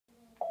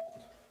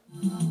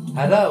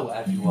Hello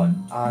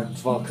everyone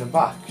and welcome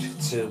back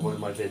to one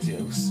of my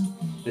videos.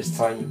 This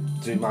time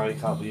doing Mario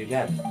Kart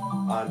again,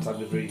 and I'm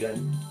with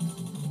Regan.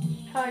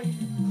 Hi.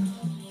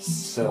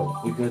 So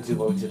we're going to do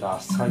what we did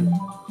last time.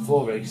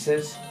 4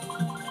 races.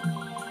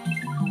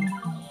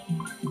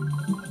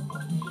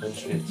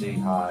 150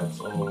 hard,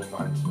 all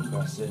ranked and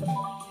aggressive.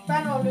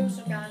 Ben or lose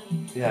again.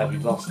 Yeah, we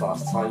lost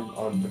last time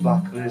on the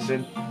black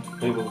version.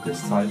 We will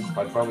this time,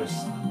 I promise.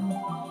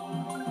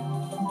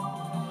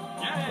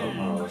 Oh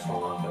no, that's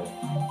wrong, okay.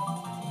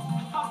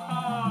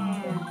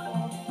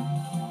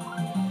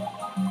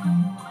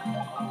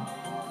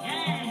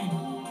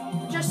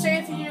 Just say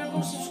if you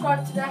go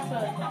subscribe to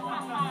Declan.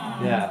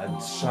 Yeah,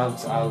 and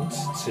shout out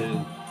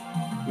to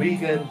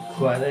Regan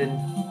Llewellyn,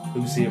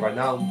 who's here right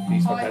now,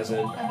 he's my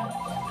cousin.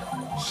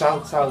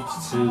 Shout out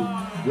to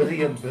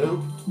William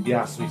Boo, he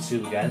asked me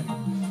to again.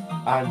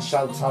 And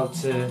shout out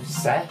to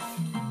Seth.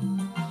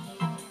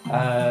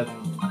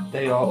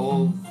 They are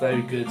all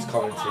very good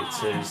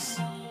commentators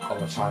on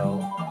my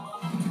channel.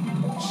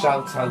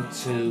 Shout out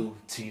to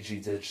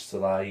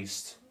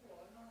Digitalized.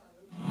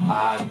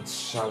 And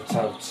shout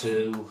out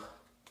to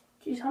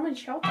Jeez, how many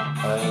shout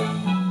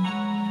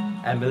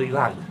outs? Emily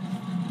Lang.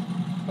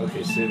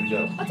 Okay, so here we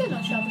go. I didn't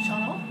know she had a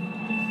channel.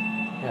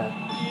 Yeah.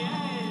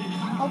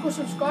 I'll go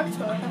subscribe to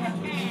her.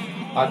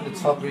 And the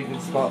top Regan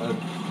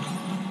Scotland.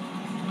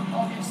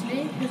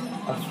 Obviously.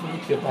 I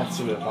think you're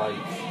better at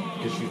like,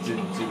 because you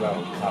didn't do well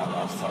in Kart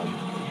last time.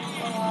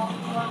 Well,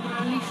 I'm going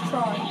to at least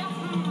try.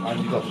 And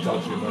you got the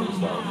dodge remote as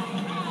well.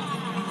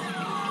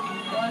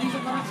 Well, at least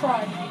I'm going to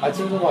try. I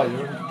don't know why,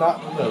 that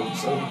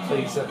remote only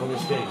plays it on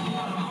this game.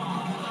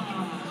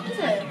 Is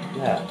it?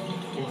 Yeah,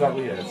 isn't that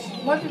weird?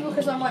 Might be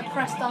because I might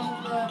press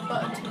down the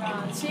button to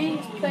run. See,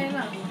 it's playing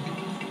now.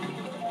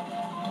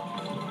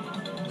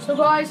 So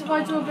guys, if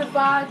I do a bit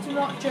bad, do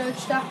not judge.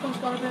 Declan's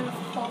got a bit of a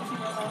faulty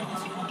remote.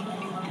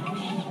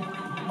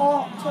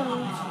 Oh,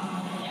 toad.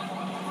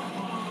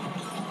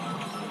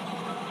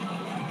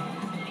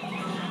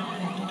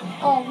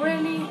 Oh,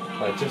 really?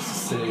 Right, just to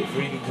see, if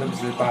Regan comes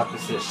in a bad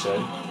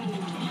position,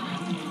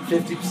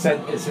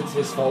 50% isn't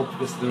his fault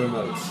because of the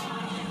remote.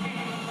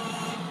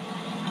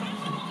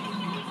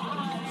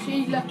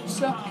 See, look,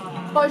 so.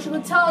 But you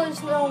can tell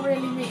it's not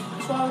really me,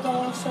 because why would I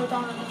want to slow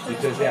down in the first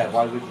Because, yeah,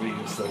 why would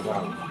Regan slow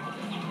down?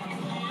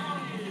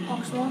 Oh,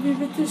 because I want to be a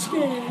bit too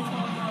scared.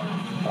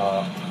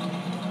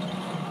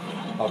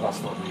 Oh,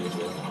 that's not me, is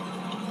it?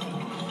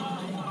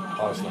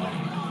 Oh, it's not.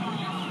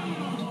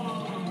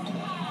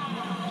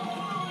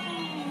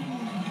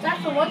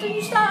 Declan, why don't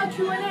you start a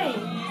Q&A?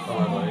 Oh,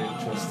 I'm not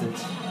interested.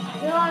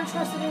 You're not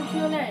interested in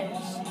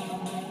Q&As?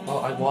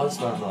 Oh, I was,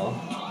 man, though.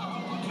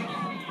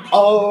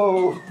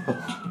 Oh!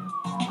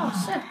 Oh,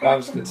 sick. That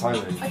was good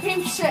timing. I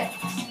came 6.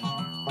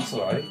 That's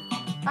alright.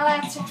 And I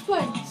had 6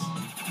 points.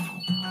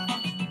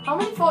 How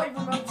many 40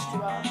 remotes do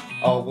you have?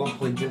 Oh, 1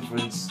 point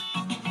difference.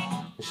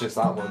 It's just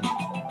that one.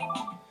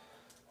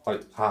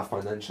 Like, half my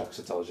nunchucks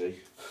are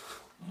dodgy.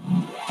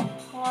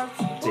 What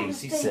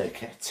Daisy was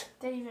Circuit.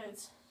 David.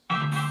 I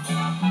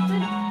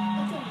don't know.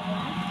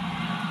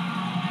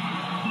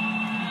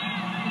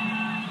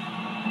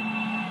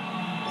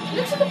 It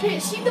looks like a pair.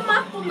 See the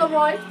map on the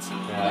right?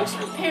 Yeah. It looks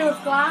like a pair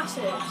of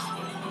glasses.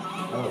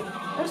 Oh.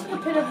 It looks like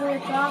a pair of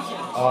weird glasses.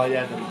 Oh,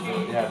 yeah, the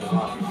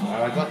map.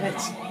 And I got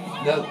hit.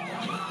 No.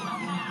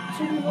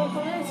 2 people on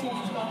there seem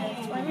just got hit.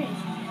 That's what I mean.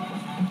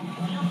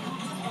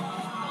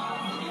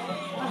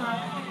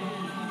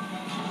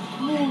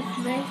 Move,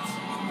 mate.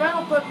 Better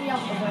not put me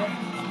out the way.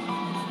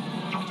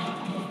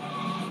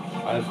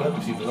 I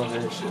bumped you, but not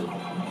an issue.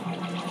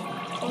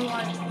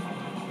 Alright.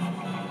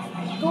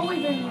 Go away,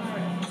 baby.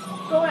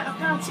 Go away, I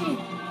can't see.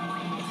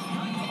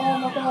 Oh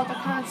my god, I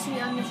can't see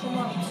on this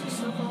remote. It's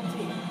so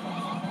faulty.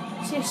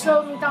 See, it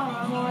slowed me down.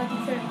 I'm already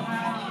feeling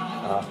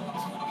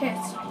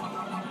hit.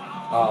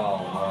 Oh,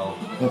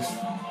 well.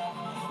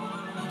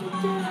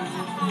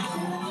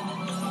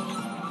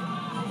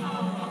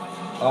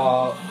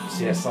 Oh,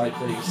 CSI,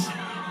 please.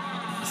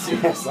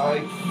 CSI.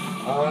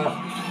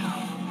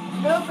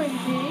 No, baby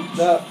beach.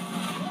 No.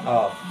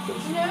 Oh,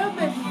 good. No,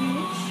 baby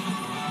beach.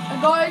 And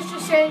guys,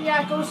 just saying,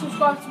 yeah, go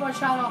subscribe to my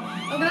channel.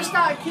 I'm going to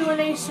start a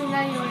Q&A soon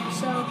anyway,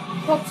 so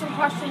put some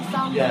questions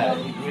down Yeah,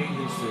 below. he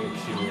really is doing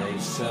Q&A,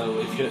 so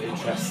if you're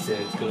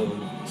interested, go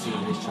to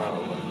his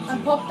channel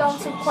And pop down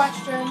some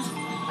questions.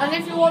 And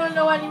if you want to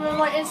know any of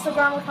my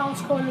Instagram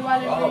accounts, call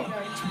Llewellyn.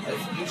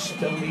 You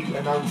should only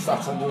announce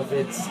that on your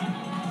vids.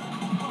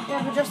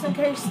 Yeah, but just in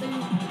case they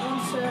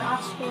want to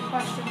ask your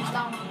questions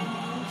down on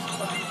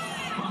Instagram.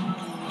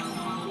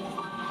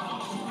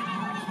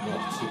 Oh,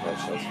 2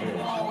 headshots for you.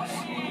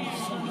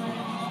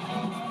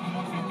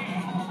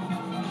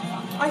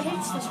 I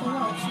hate this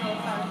remote, no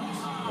offense.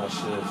 I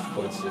should have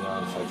pointed it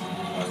out if I didn't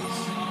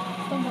realise.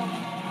 Come on.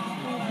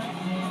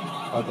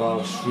 I got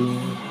a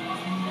shroom.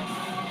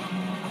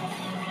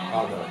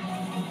 Oh no.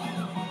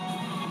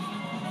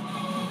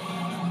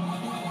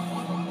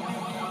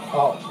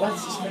 Oh,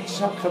 where's this next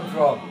shot come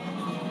from?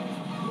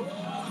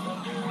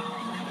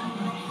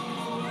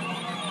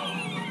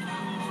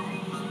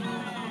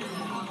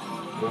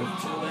 Go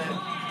to it.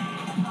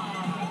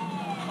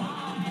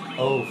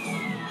 Oh.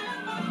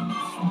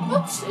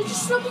 What? It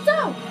just slowed me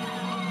down.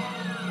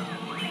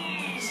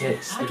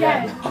 6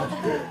 Again.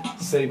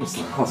 Same as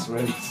the last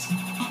race.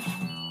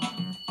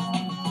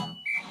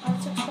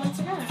 And 6 points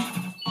again.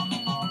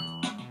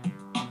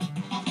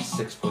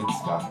 6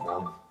 points back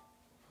now.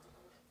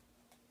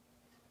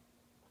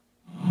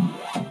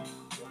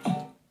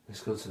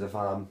 Let's go to the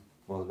farm.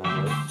 Well,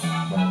 memory.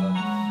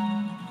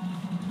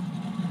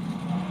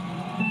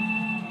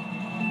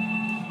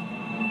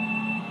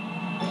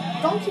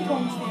 Donkey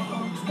Kong's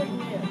vehicle. It's pretty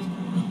weird.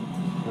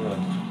 Yeah.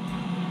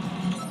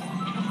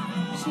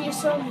 See your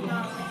son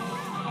now.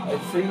 I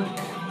think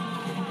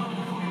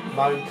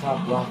Mario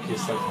Kart Black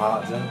is like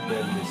harder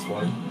than this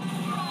one.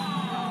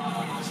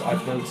 So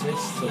I've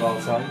noticed at all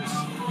times.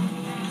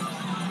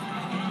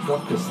 It's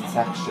not because of the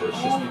texture,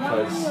 it's just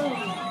because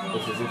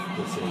of the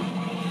difficulty.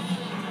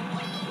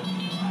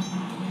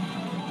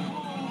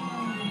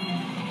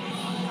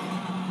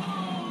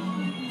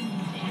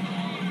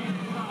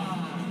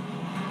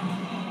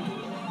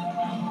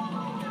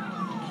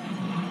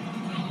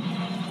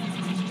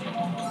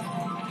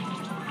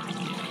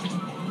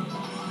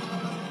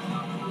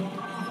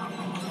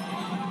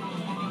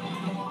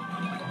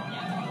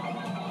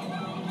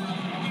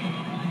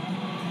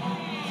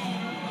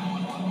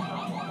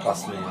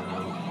 That's me, I know.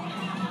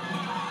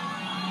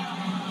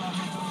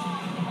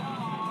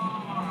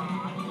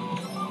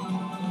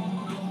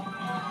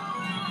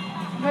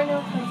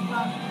 Renault comes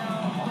back now.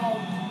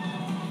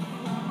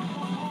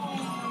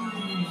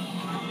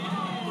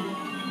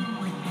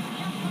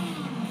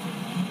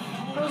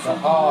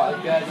 Oh,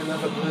 again,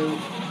 another blue.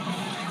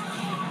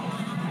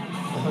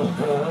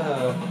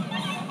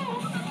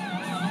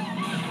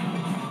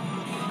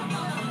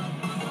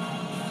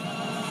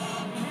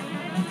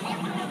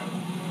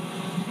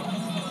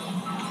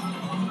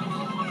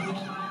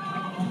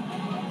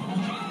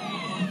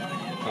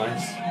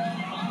 Nice.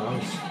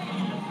 Nice.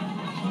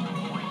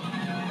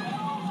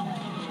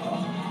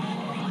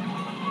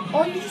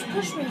 Or you just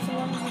push me to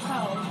one of the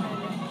cows,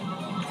 maybe.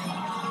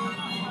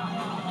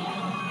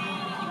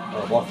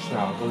 Oh, watch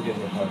now, I'm going to get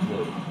hit by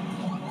blue.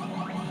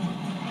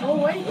 Oh,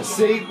 wait.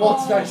 See,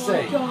 what did I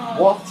say? God.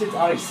 What did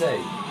I say?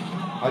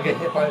 I get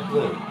hit by a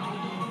blue.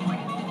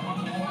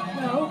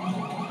 No.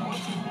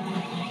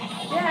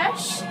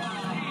 Yes.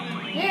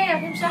 Yeah, I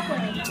came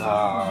second.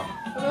 Ah,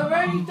 But I've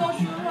already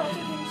dodged a lot to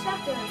came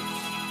second.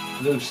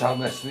 blue shall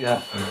mess me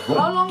up.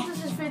 How long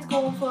does this vid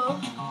go on for?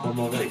 One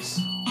more race.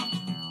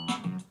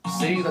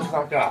 See, look at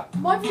that gap.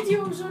 My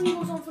videos only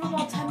goes on for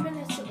about 10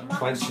 minutes at the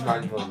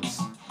maximum. 29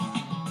 points.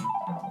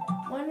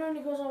 Mine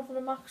only goes on for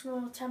the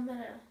maximum of 10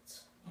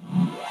 minutes.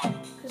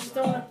 Because I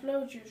don't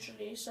upload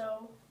usually,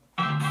 so...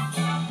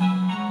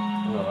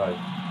 Alright.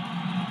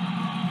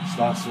 This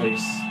last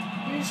race.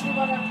 Usually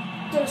when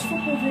I do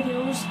football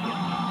videos,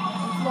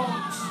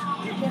 vlogs,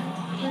 you get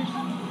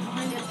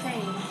really a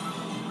pain.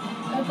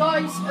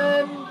 Guys, I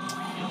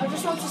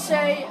just want to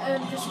say,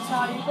 just to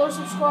tell you, go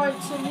subscribe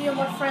to me and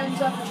my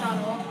friend's other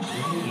channel.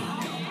 Really?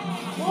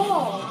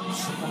 What?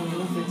 It's on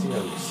your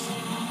videos.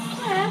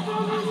 Yeah, but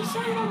I'm only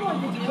saying on my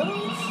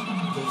videos.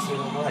 Don't say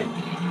alright.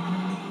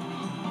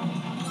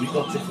 We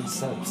got different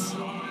sets.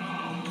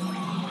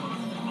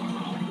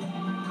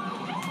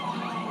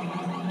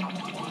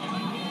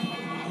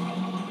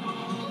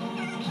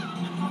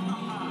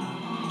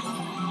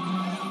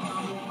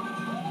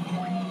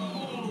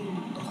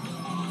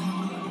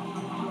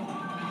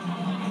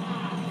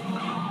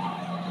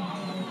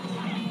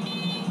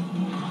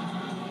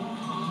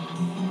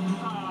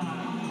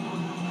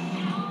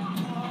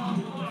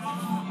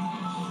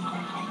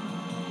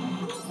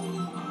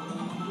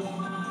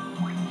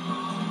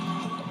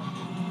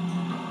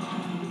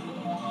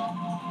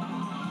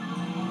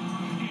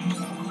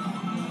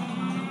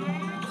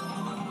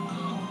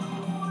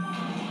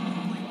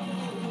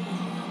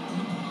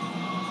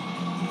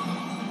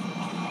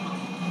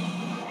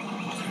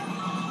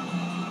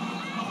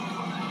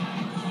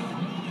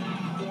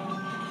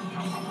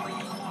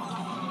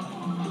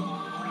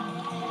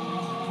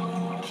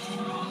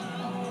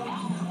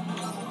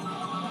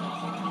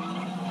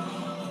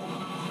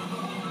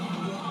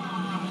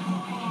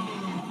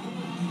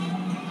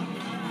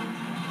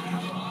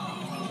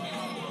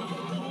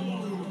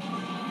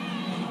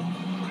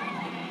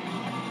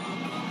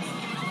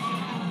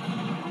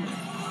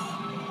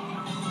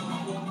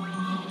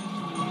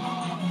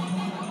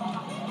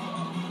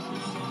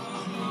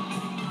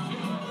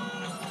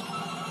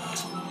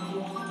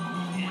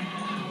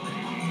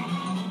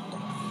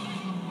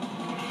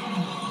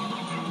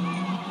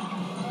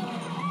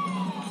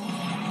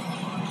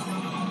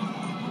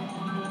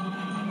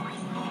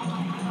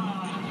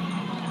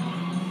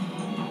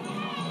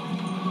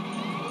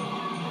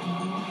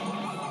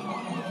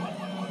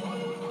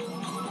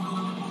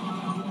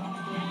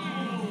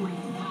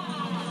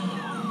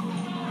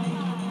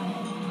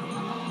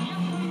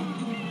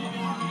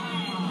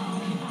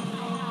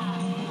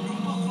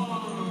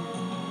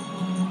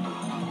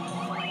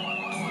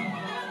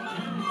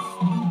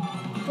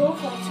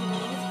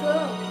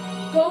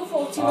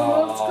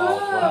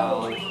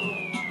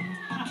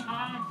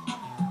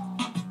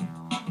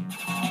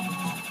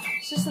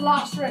 the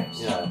last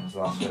race. Yeah, it's the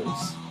last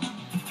race.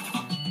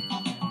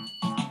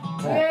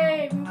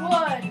 Yay, we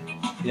won!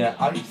 Yeah,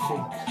 I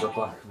think the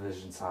black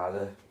version's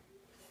harder.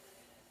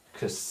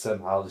 Because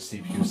somehow the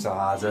CPU's are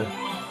harder.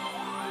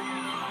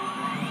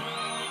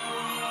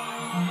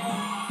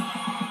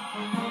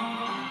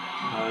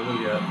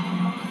 Hallelujah.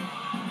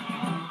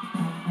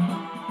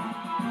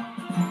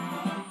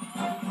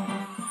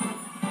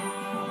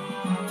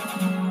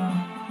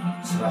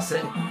 So that's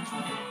it.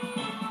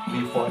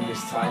 We've won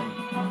this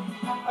time.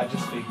 I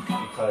just think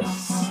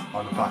because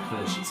on the back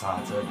version it's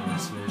harder than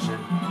this version.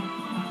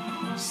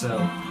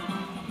 So,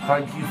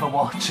 thank you for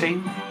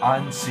watching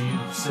and see you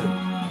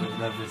soon with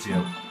another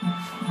video.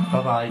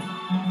 Bye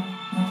bye.